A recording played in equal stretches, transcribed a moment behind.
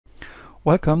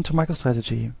Welcome to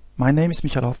MicroStrategy. My name is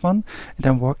Michael Hoffmann and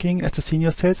I'm working as the Senior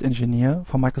Sales Engineer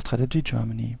for MicroStrategy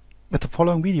Germany. With the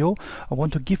following video, I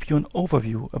want to give you an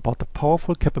overview about the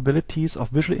powerful capabilities of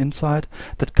Visual Insight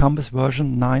that come with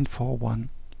version 9.4.1.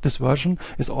 This version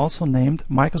is also named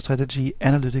MicroStrategy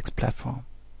Analytics Platform.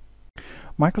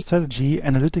 MicroStrategy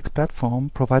Analytics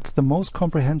Platform provides the most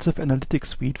comprehensive analytics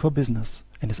suite for business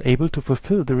and is able to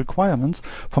fulfill the requirements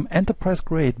from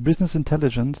enterprise-grade business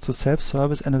intelligence to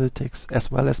self-service analytics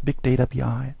as well as big data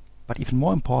BI. But even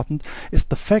more important is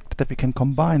the fact that we can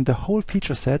combine the whole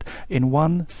feature set in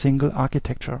one single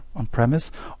architecture,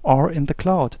 on-premise or in the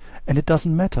cloud, and it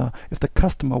doesn't matter if the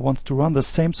customer wants to run the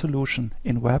same solution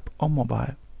in web or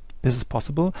mobile. This is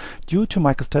possible due to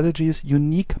MicroStrategy's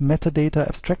unique metadata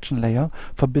abstraction layer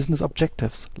for business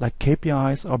objectives like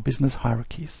KPIs or business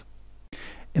hierarchies.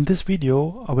 In this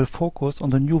video, I will focus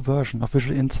on the new version of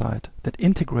Visual Insight that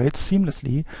integrates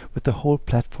seamlessly with the whole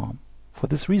platform. For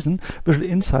this reason, Visual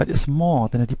Insight is more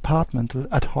than a departmental,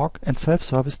 ad hoc and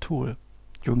self-service tool.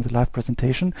 During the live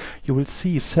presentation, you will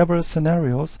see several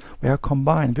scenarios where I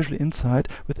combine Visual Insight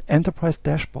with enterprise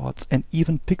dashboards and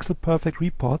even pixel-perfect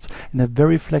reports in a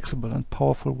very flexible and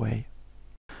powerful way.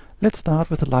 Let's start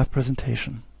with the live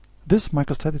presentation. This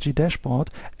MicroStrategy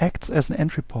dashboard acts as an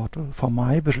entry portal for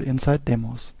my Visual Insight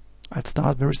demos. I'll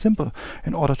start very simple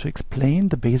in order to explain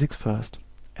the basics first.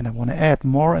 And I want to add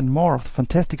more and more of the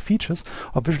fantastic features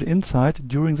of Visual Insight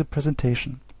during the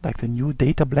presentation, like the new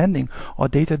data blending or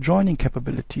data joining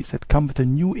capabilities that come with the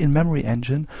new in-memory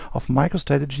engine of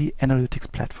MicroStrategy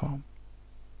Analytics Platform.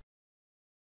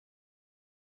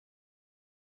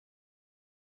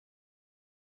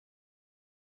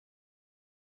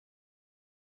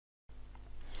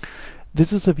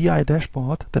 This is a VI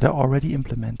dashboard that I already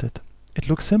implemented. It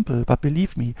looks simple, but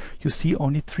believe me, you see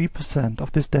only 3%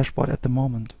 of this dashboard at the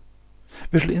moment.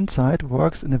 Visual Insight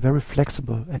works in a very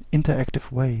flexible and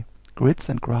interactive way. Grids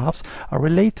and graphs are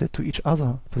related to each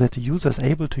other so that the user is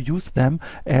able to use them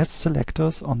as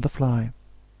selectors on the fly.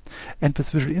 And with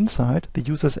Visual Insight, the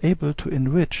user is able to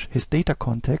enrich his data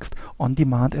context on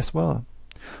demand as well.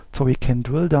 So he can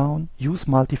drill down, use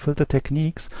multi-filter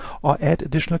techniques, or add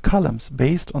additional columns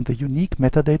based on the unique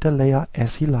metadata layer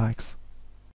as he likes.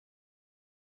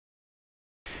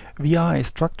 VI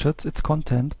structures its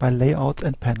content by layouts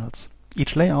and panels.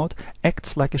 Each layout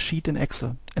acts like a sheet in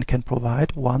Excel and can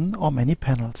provide one or many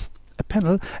panels. A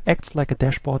panel acts like a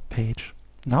dashboard page.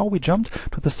 Now we jumped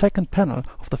to the second panel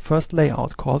of the first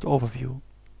layout called Overview.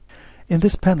 In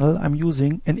this panel I'm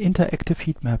using an interactive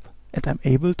heat map and I'm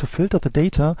able to filter the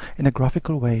data in a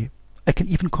graphical way. I can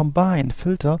even combine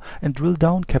filter and drill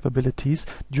down capabilities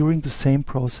during the same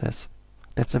process.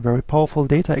 That's a very powerful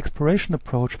data exploration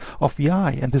approach of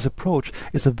VI, and this approach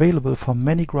is available for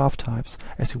many graph types,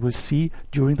 as you will see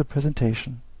during the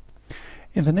presentation.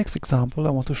 In the next example, I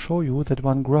want to show you that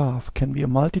one graph can be a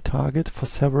multi-target for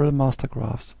several master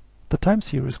graphs. The time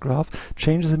series graph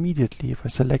changes immediately if I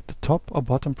select the top or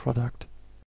bottom product.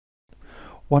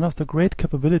 One of the great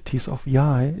capabilities of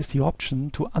VI is the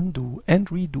option to undo and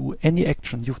redo any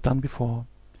action you've done before.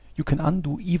 You can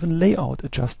undo even layout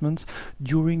adjustments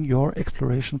during your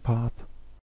exploration path.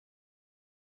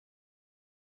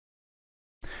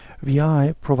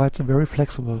 VI provides a very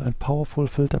flexible and powerful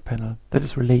filter panel that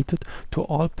is related to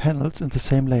all panels in the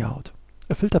same layout.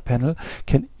 A filter panel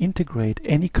can integrate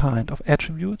any kind of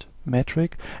attribute,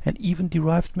 metric, and even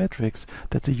derived metrics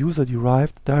that the user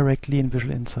derived directly in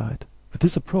Visual Insight. With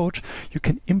this approach, you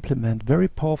can implement very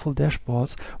powerful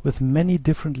dashboards with many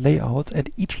different layouts, and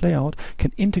each layout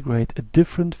can integrate a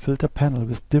different filter panel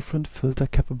with different filter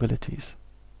capabilities.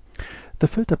 The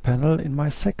filter panel in my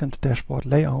second dashboard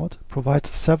layout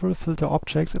provides several filter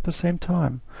objects at the same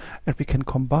time, and we can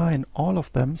combine all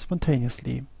of them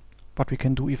spontaneously. But we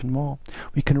can do even more.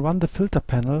 We can run the filter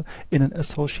panel in an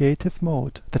associative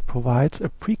mode that provides a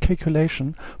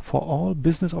pre-calculation for all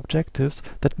business objectives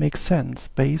that make sense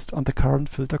based on the current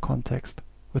filter context.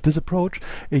 With this approach,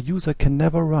 a user can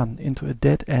never run into a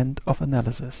dead end of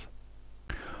analysis.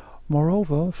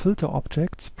 Moreover, filter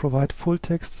objects provide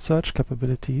full-text search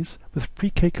capabilities with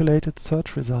pre-calculated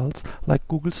search results like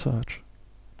Google Search.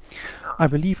 I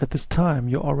believe at this time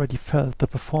you already felt the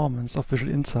performance of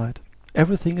Visual Insight.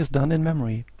 Everything is done in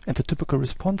memory, and the typical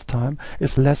response time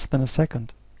is less than a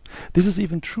second. This is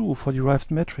even true for derived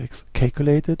metrics,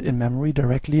 calculated in memory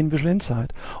directly in Visual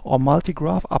Insight, or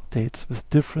multi-graph updates with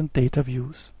different data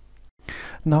views.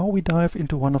 Now we dive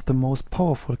into one of the most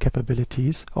powerful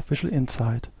capabilities of Visual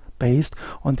Insight, based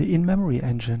on the in-memory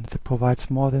engine that provides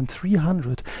more than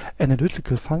 300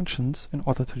 analytical functions in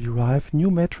order to derive new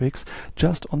metrics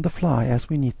just on the fly as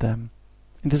we need them.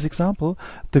 In this example,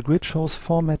 the grid shows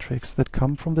 4 metrics that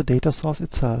come from the data source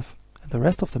itself, and the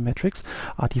rest of the metrics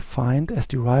are defined as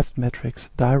derived metrics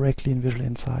directly in Visual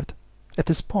Insight. At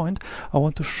this point, I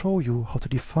want to show you how to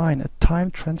define a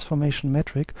time transformation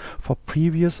metric for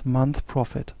previous month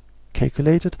profit,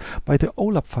 calculated by the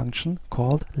OLAP function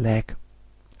called lag.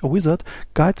 A wizard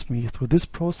guides me through this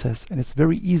process, and it's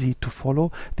very easy to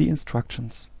follow the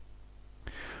instructions.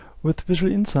 With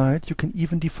Visual Insight, you can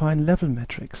even define level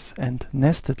metrics and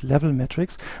nested level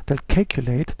metrics that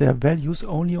calculate their values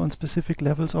only on specific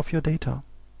levels of your data.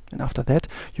 And after that,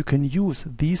 you can use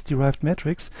these derived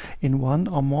metrics in one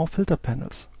or more filter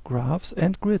panels, graphs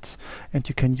and grids, and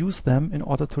you can use them in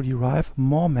order to derive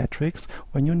more metrics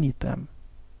when you need them.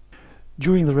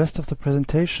 During the rest of the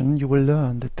presentation, you will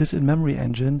learn that this in-memory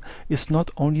engine is not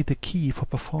only the key for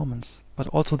performance, but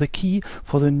also the key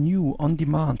for the new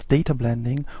on-demand data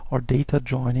blending or data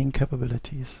joining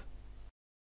capabilities.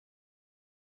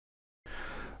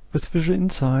 With Visual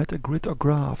Insight, a grid or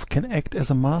graph can act as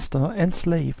a master and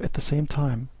slave at the same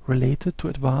time, related to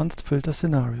advanced filter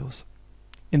scenarios.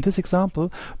 In this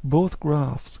example, both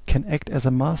graphs can act as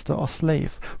a master or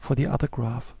slave for the other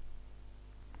graph.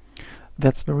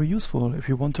 That's very useful if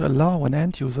you want to allow an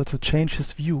end user to change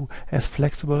his view as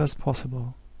flexible as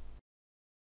possible.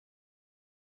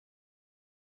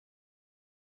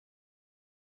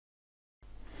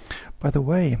 By the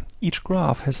way, each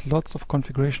graph has lots of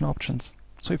configuration options.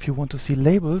 So if you want to see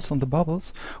labels on the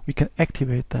bubbles, we can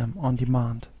activate them on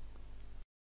demand.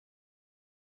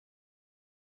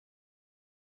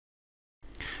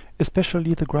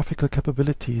 Especially the graphical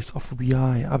capabilities of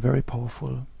VI are very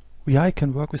powerful. VI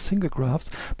can work with single graphs,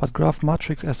 but graph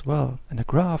matrix as well, and a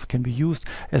graph can be used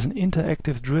as an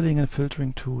interactive drilling and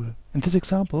filtering tool. In this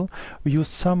example, we use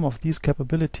some of these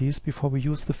capabilities before we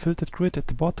use the filtered grid at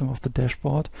the bottom of the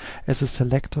dashboard as a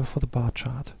selector for the bar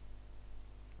chart.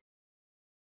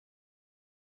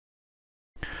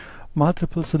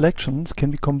 Multiple selections can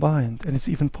be combined, and it's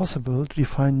even possible to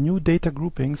define new data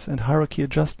groupings and hierarchy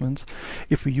adjustments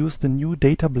if we use the new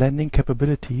data blending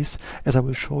capabilities, as I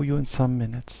will show you in some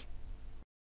minutes.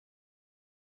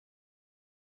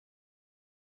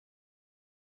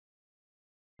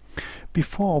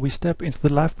 Before we step into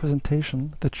the live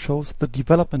presentation that shows the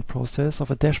development process of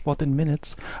a dashboard in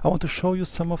minutes, I want to show you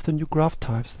some of the new graph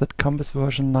types that come with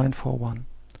version 9.4.1.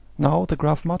 Now the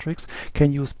graph matrix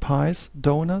can use pies,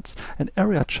 donuts, and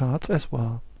area charts as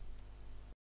well.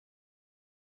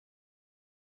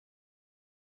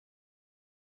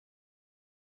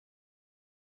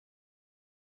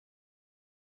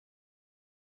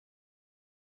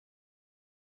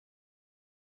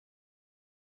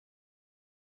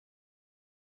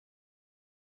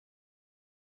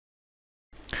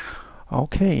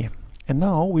 Okay, and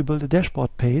now we build a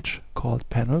dashboard page called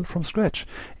Panel from scratch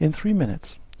in 3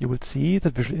 minutes. You will see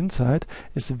that Visual Insight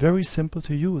is very simple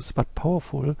to use but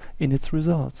powerful in its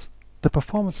results. The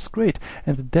performance is great,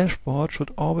 and the dashboard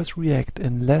should always react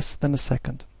in less than a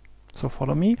second. So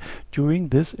follow me during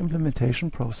this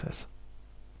implementation process.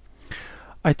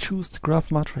 I choose the graph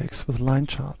matrix with line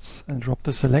charts and drop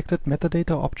the selected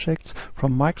metadata objects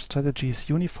from MicroStrategy's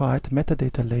unified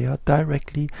metadata layer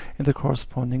directly in the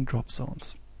corresponding drop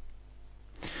zones.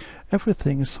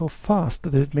 Everything is so fast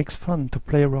that it makes fun to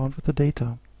play around with the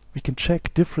data. We can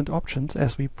check different options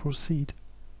as we proceed.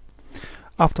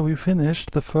 After we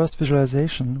finished the first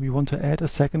visualization, we want to add a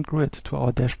second grid to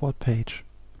our dashboard page.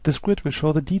 This grid will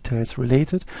show the details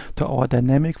related to our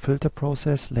dynamic filter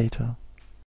process later.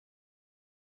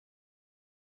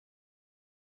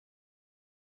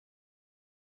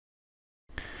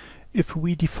 If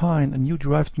we define a new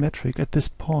derived metric at this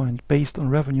point based on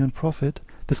revenue and profit,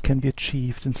 this can be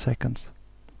achieved in seconds.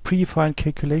 Predefined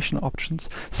calculation options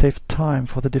save time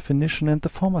for the definition and the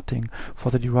formatting for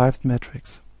the derived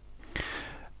metrics.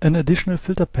 An additional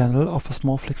filter panel offers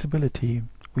more flexibility.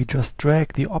 We just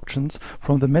drag the options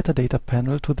from the metadata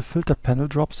panel to the filter panel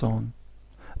drop zone.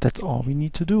 That's all we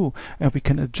need to do, and we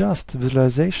can adjust the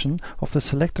visualization of the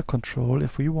selector control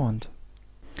if we want.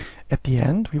 At the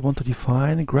end, we want to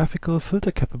define graphical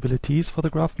filter capabilities for the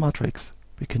graph matrix.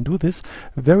 We can do this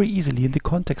very easily in the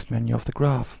context menu of the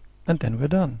graph. And then we're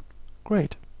done.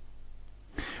 Great.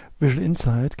 Visual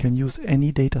Insight can use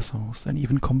any data source and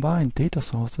even combine data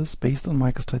sources based on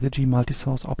MicroStrategy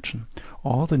multi-source option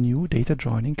or the new data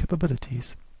joining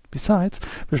capabilities. Besides,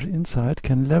 Visual Insight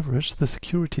can leverage the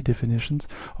security definitions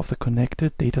of the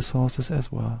connected data sources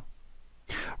as well.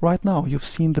 Right now you've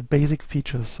seen the basic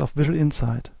features of Visual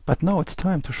Insight, but now it's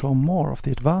time to show more of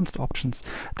the advanced options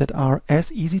that are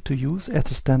as easy to use as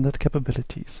the standard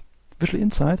capabilities. Visual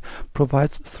Insight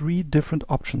provides 3 different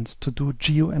options to do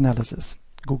geo-analysis: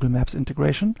 Google Maps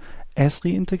integration,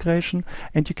 Esri integration,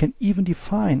 and you can even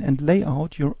define and lay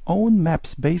out your own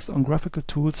maps based on graphical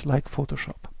tools like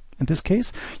Photoshop. In this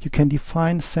case, you can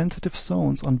define sensitive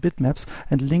zones on bitmaps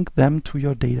and link them to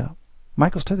your data.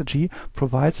 MicroStrategy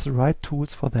provides the right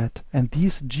tools for that, and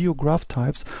these geograph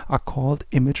types are called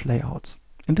image layouts.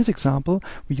 In this example,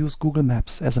 we use Google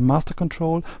Maps as a master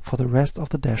control for the rest of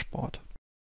the dashboard.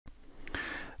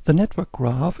 The network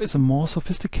graph is a more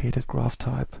sophisticated graph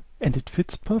type, and it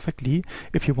fits perfectly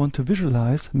if you want to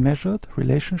visualize measured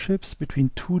relationships between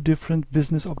two different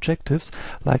business objectives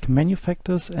like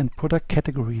manufacturers and product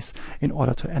categories in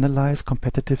order to analyze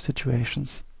competitive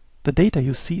situations. The data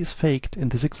you see is faked in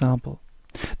this example.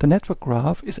 The network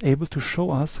graph is able to show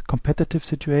us competitive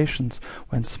situations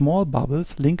when small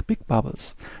bubbles link big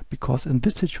bubbles, because in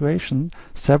this situation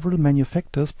several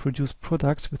manufacturers produce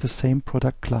products with the same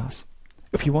product class.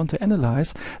 If you want to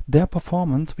analyze their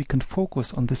performance, we can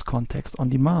focus on this context on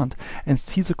demand and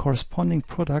see the corresponding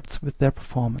products with their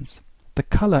performance. The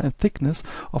color and thickness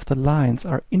of the lines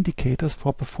are indicators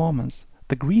for performance.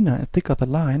 The greener and thicker the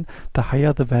line, the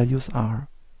higher the values are.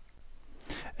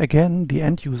 Again, the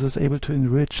end user is able to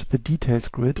enrich the details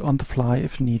grid on the fly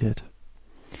if needed.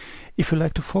 If you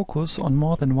like to focus on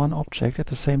more than one object at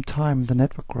the same time in the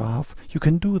network graph, you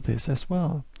can do this as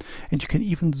well. And you can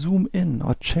even zoom in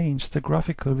or change the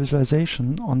graphical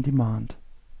visualization on demand.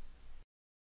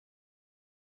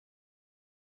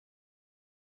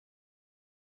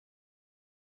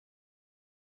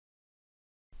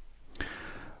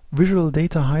 Visual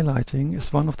data highlighting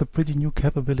is one of the pretty new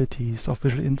capabilities of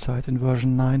Visual Insight in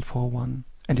version 9.4.1,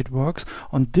 and it works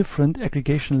on different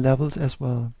aggregation levels as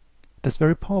well. That's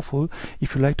very powerful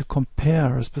if you like to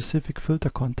compare a specific filter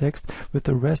context with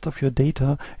the rest of your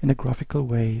data in a graphical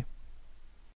way.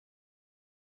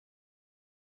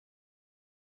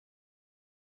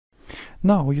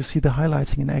 Now you see the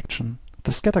highlighting in action.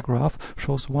 The scatter graph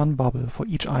shows one bubble for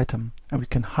each item, and we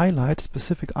can highlight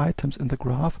specific items in the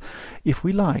graph if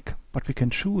we like, but we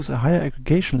can choose a higher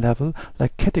aggregation level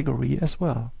like category as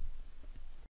well.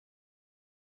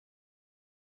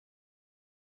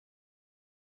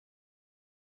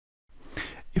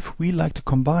 If we like to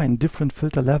combine different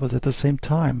filter levels at the same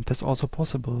time, that's also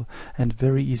possible and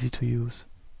very easy to use.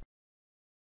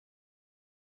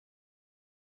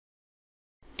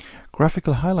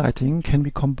 Graphical highlighting can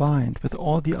be combined with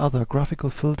all the other graphical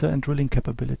filter and drilling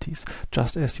capabilities,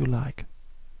 just as you like.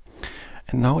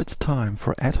 And now it's time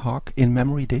for ad hoc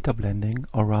in-memory data blending,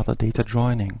 or rather data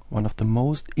joining, one of the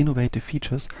most innovative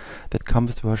features that come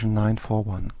with version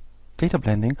 9.4.1. Data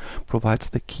blending provides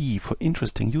the key for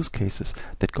interesting use cases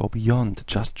that go beyond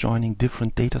just joining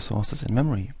different data sources in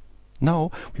memory. Now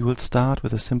we will start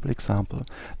with a simple example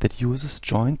that uses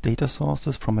joined data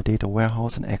sources from a data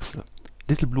warehouse in Excel.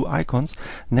 Little blue icons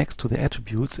next to the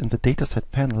attributes in the dataset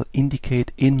panel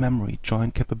indicate in-memory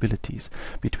join capabilities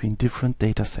between different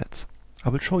datasets. I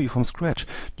will show you from scratch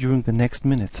during the next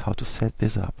minutes how to set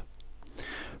this up.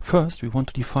 First, we want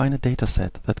to define a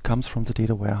dataset that comes from the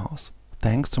data warehouse.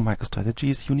 Thanks to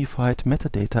MicroStrategy's unified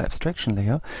metadata abstraction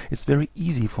layer, it's very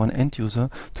easy for an end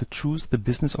user to choose the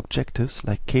business objectives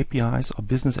like KPIs or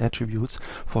business attributes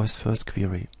for his first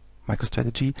query.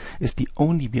 MicroStrategy is the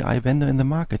only BI vendor in the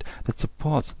market that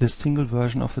supports this single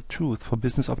version of the truth for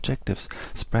business objectives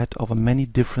spread over many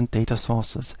different data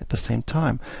sources at the same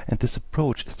time, and this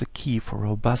approach is the key for a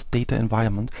robust data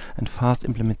environment and fast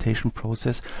implementation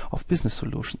process of business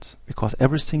solutions, because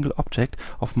every single object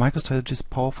of MicroStrategy's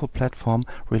powerful platform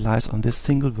relies on this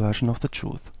single version of the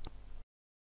truth.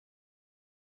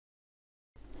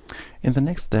 In the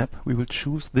next step, we will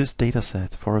choose this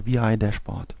dataset for a BI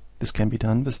dashboard. This can be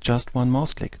done with just one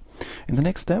mouse click. In the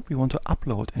next step, we want to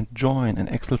upload and join an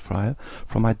Excel file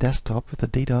from my desktop with the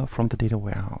data from the data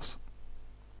warehouse.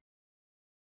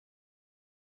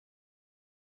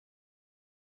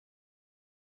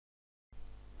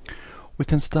 We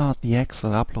can start the Excel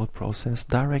upload process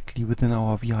directly within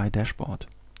our VI dashboard.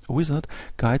 A wizard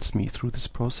guides me through this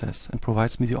process and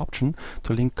provides me the option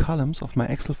to link columns of my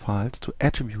Excel files to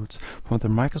attributes from the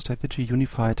MicroStrategy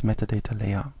unified metadata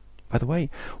layer. By the way,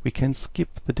 we can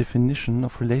skip the definition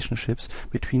of relationships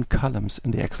between columns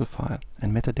in the Excel file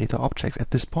and metadata objects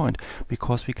at this point,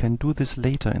 because we can do this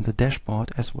later in the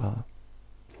dashboard as well.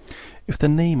 If the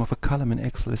name of a column in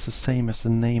Excel is the same as the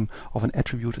name of an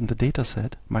attribute in the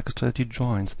dataset, MicroStrategy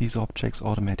joins these objects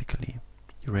automatically.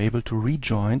 You're able to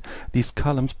rejoin these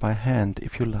columns by hand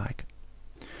if you like.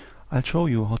 I'll show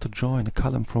you how to join a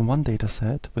column from one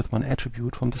dataset with one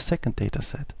attribute from the second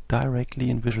dataset directly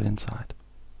in Visual Insight.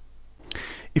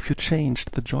 If you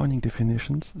changed the joining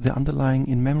definitions, the underlying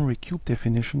in-memory cube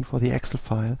definition for the Excel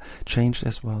file changed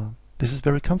as well. This is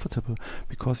very comfortable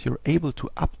because you're able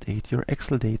to update your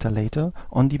Excel data later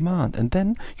on demand, and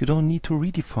then you don't need to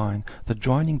redefine the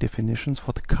joining definitions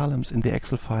for the columns in the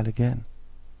Excel file again.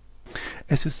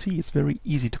 As you see, it's very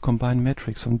easy to combine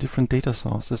metrics from different data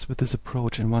sources with this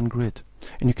approach in one grid,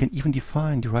 and you can even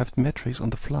define derived metrics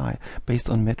on the fly based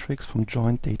on metrics from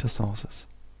joined data sources.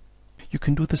 You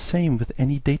can do the same with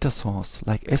any data source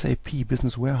like SAP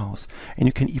Business Warehouse, and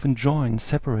you can even join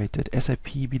separated SAP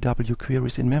BW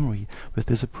queries in memory with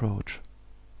this approach.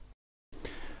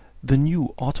 The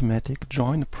new automatic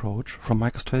join approach from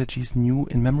MicroStrategy's new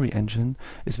in-memory engine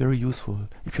is very useful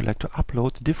if you like to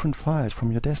upload different files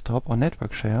from your desktop or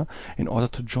network share in order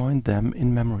to join them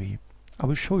in memory. I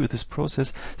will show you this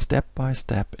process step by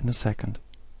step in a second.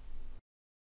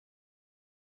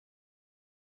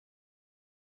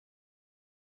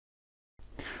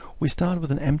 We start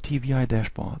with an empty VI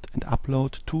dashboard and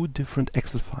upload two different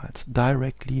Excel files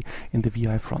directly in the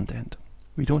VI frontend.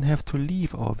 We don't have to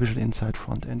leave our Visual Insight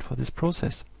frontend for this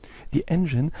process. The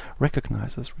engine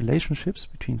recognizes relationships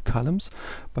between columns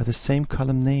by the same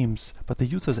column names, but the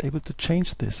user is able to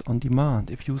change this on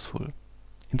demand if useful.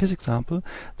 In this example,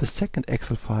 the second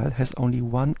Excel file has only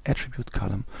one attribute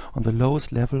column on the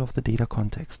lowest level of the data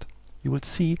context. You will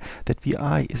see that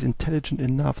VI is intelligent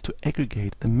enough to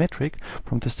aggregate the metric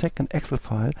from the second Excel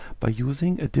file by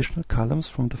using additional columns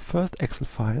from the first Excel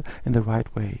file in the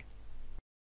right way.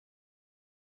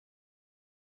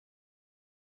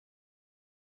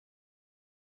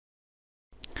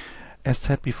 As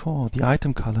said before, the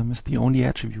item column is the only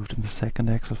attribute in the second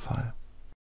Excel file.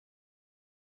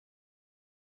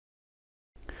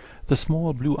 The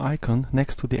small blue icon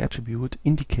next to the attribute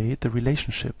indicates the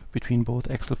relationship between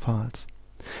both Excel files.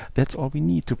 That's all we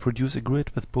need to produce a grid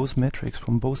with both metrics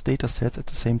from both datasets at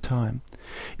the same time.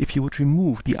 If you would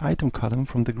remove the item column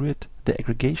from the grid, the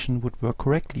aggregation would work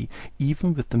correctly,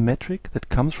 even with the metric that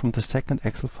comes from the second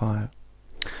Excel file.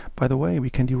 By the way, we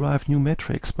can derive new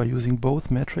metrics by using both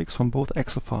metrics from both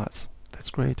Excel files. That's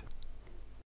great.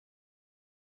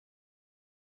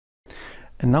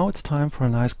 And now it's time for a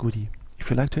nice goodie. If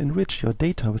you like to enrich your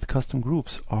data with custom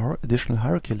groups or additional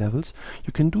hierarchy levels,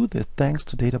 you can do this thanks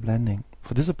to data blending.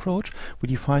 For this approach, we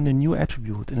define a new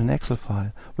attribute in an Excel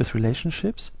file with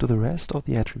relationships to the rest of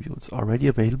the attributes already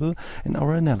available in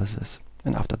our analysis.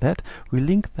 And after that, we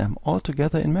link them all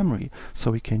together in memory,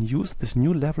 so we can use this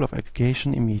new level of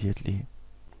aggregation immediately.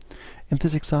 In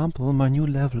this example, my new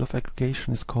level of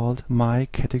aggregation is called My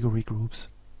Category Groups.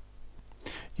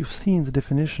 You've seen the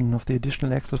definition of the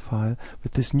additional Excel file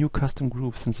with this new custom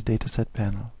groups in the dataset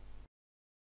panel.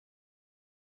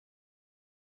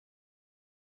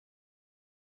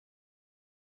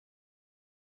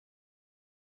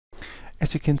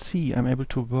 As you can see, I'm able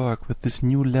to work with this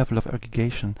new level of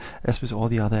aggregation as with all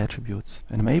the other attributes,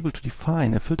 and I'm able to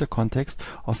define a filter context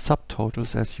or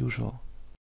subtotals as usual.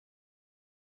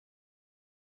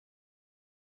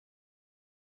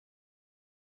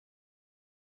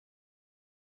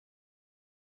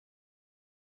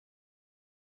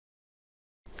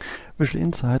 Visual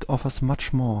Insight offers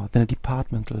much more than a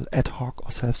departmental, ad hoc or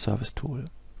self-service tool.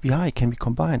 VI can be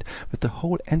combined with the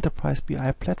whole enterprise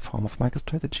BI platform of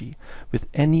MicroStrategy, with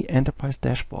any enterprise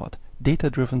dashboard,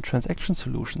 data-driven transaction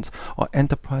solutions, or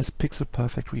enterprise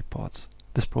pixel-perfect reports.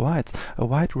 This provides a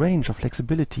wide range of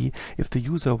flexibility if the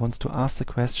user wants to ask the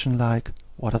question like,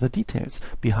 what are the details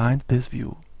behind this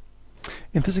view?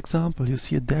 In this example, you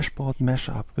see a dashboard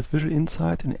mashup with Visual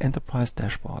Insight and Enterprise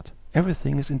Dashboard.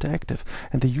 Everything is interactive,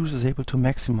 and the user is able to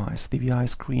maximize the VI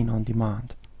screen on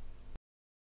demand.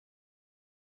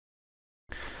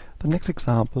 The next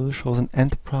example shows an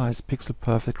Enterprise Pixel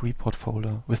Perfect report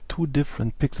folder with two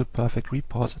different Pixel Perfect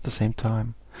reports at the same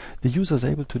time. The user is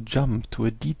able to jump to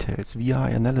a details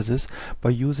VI analysis by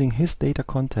using his data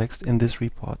context in this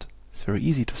report. It's very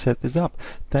easy to set this up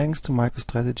thanks to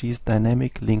MicroStrategy's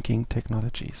dynamic linking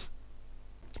technologies.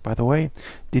 By the way,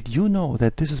 did you know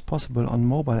that this is possible on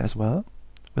mobile as well?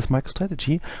 With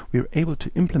MicroStrategy, we are able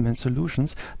to implement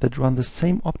solutions that run the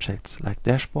same objects like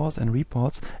dashboards and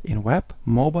reports in web,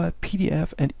 mobile,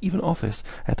 PDF and even Office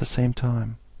at the same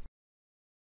time.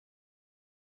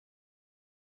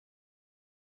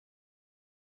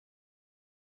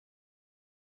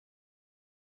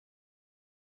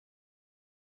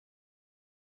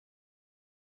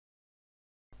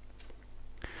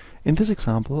 In this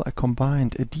example, I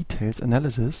combined a details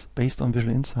analysis based on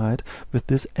Visual Insight with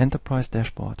this enterprise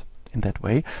dashboard, in that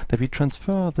way that we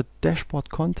transfer the dashboard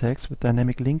context with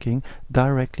dynamic linking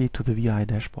directly to the VI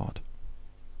dashboard.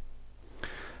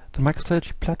 The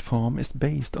MicroStrategy platform is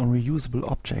based on reusable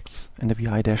objects, and the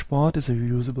VI dashboard is a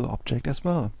reusable object as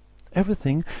well.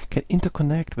 Everything can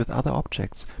interconnect with other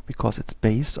objects because it's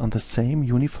based on the same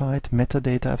unified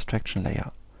metadata abstraction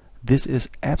layer. This is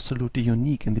absolutely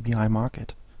unique in the BI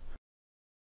market.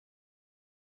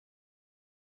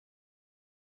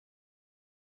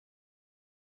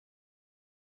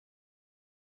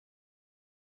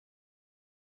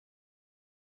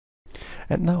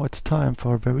 And now it's time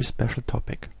for a very special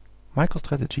topic.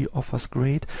 MicroStrategy offers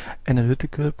great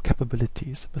analytical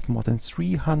capabilities with more than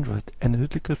 300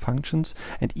 analytical functions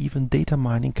and even data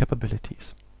mining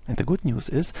capabilities. And the good news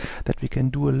is that we can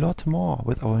do a lot more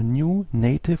with our new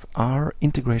native R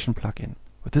integration plugin.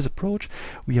 With this approach,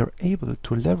 we are able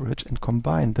to leverage and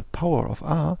combine the power of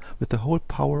R with the whole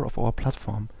power of our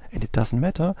platform. And it doesn't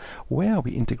matter where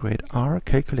we integrate R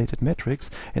calculated metrics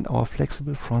in our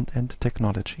flexible front-end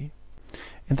technology.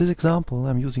 In this example,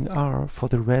 I'm using R for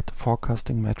the red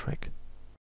forecasting metric.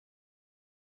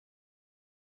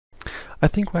 I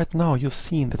think right now you've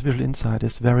seen that Visual Insight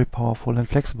is very powerful and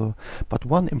flexible, but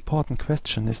one important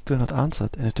question is still not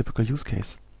answered in a typical use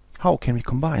case. How can we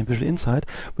combine Visual Insight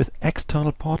with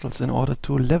external portals in order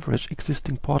to leverage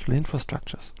existing portal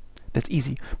infrastructures? That's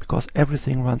easy, because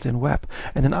everything runs in web,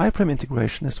 and an iframe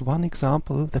integration is one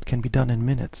example that can be done in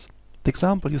minutes. The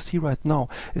example you see right now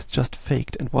is just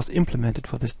faked and was implemented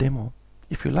for this demo.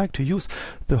 If you like to use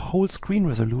the whole screen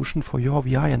resolution for your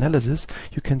VI analysis,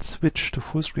 you can switch to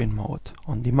full screen mode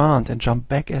on demand and jump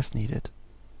back as needed.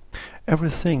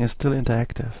 Everything is still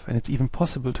interactive, and it's even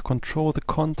possible to control the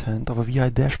content of a VI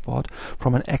dashboard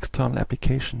from an external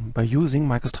application by using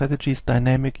MicroStrategy's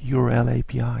dynamic URL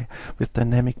API with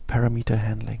dynamic parameter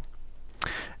handling.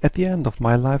 At the end of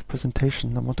my live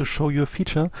presentation, I want to show you a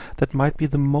feature that might be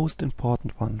the most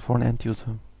important one for an end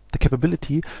user. The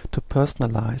capability to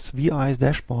personalize VI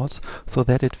dashboards so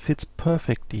that it fits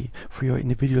perfectly for your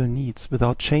individual needs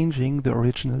without changing the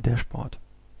original dashboard.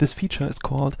 This feature is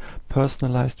called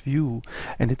Personalized View,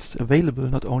 and it's available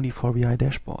not only for VI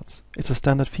dashboards. It's a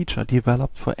standard feature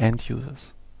developed for end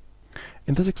users.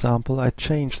 In this example, I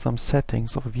changed some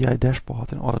settings of a VI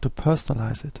dashboard in order to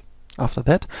personalize it. After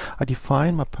that, I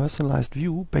define my personalized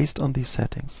view based on these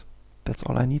settings. That's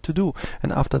all I need to do,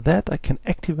 and after that I can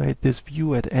activate this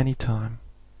view at any time.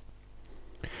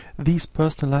 These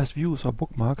personalized views or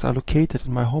bookmarks are located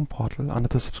in my home portal under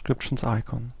the subscriptions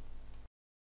icon.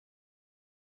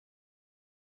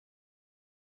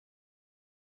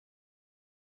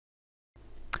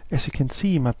 As you can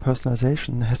see, my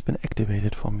personalization has been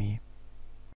activated for me.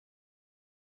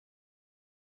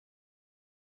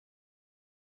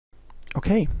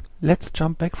 Okay, let's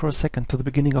jump back for a second to the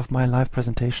beginning of my live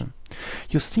presentation.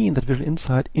 You've seen that Visual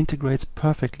Insight integrates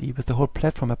perfectly with the whole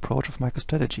platform approach of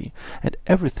MicroStrategy, and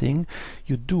everything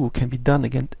you do can be done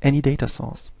against any data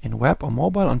source, in web or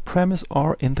mobile, on-premise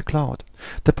or in the cloud.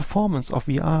 The performance of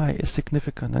VI is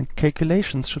significant, and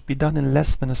calculations should be done in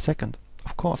less than a second.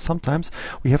 Of course, sometimes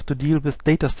we have to deal with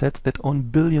datasets that own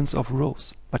billions of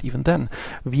rows. But even then,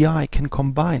 VI can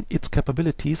combine its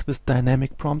capabilities with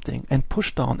dynamic prompting and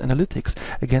push down analytics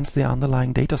against their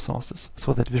underlying data sources,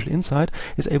 so that Visual Insight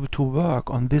is able to work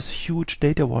on these huge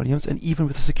data volumes and even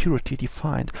with the security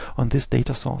defined on these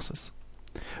data sources.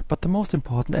 But the most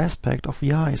important aspect of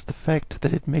VI is the fact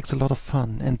that it makes a lot of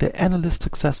fun and the analyst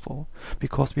successful,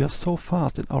 because we are so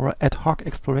fast in our ad hoc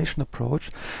exploration approach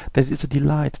that it is a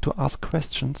delight to ask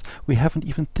questions we haven't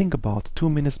even think about 2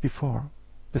 minutes before.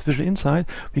 With Visual Insight,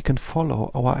 we can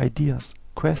follow our ideas,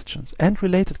 questions and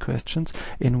related questions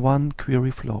in one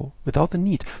query flow without the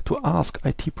need to ask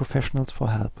IT professionals for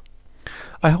help.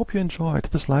 I hope you enjoyed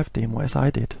this live demo as I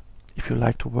did. If you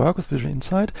like to work with Visual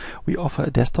Insight, we offer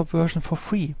a desktop version for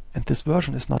free, and this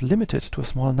version is not limited to a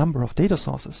small number of data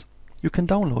sources. You can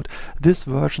download this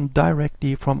version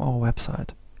directly from our website.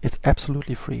 It's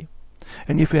absolutely free.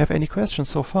 And if you have any questions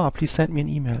so far, please send me an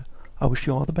email. I wish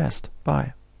you all the best.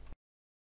 Bye.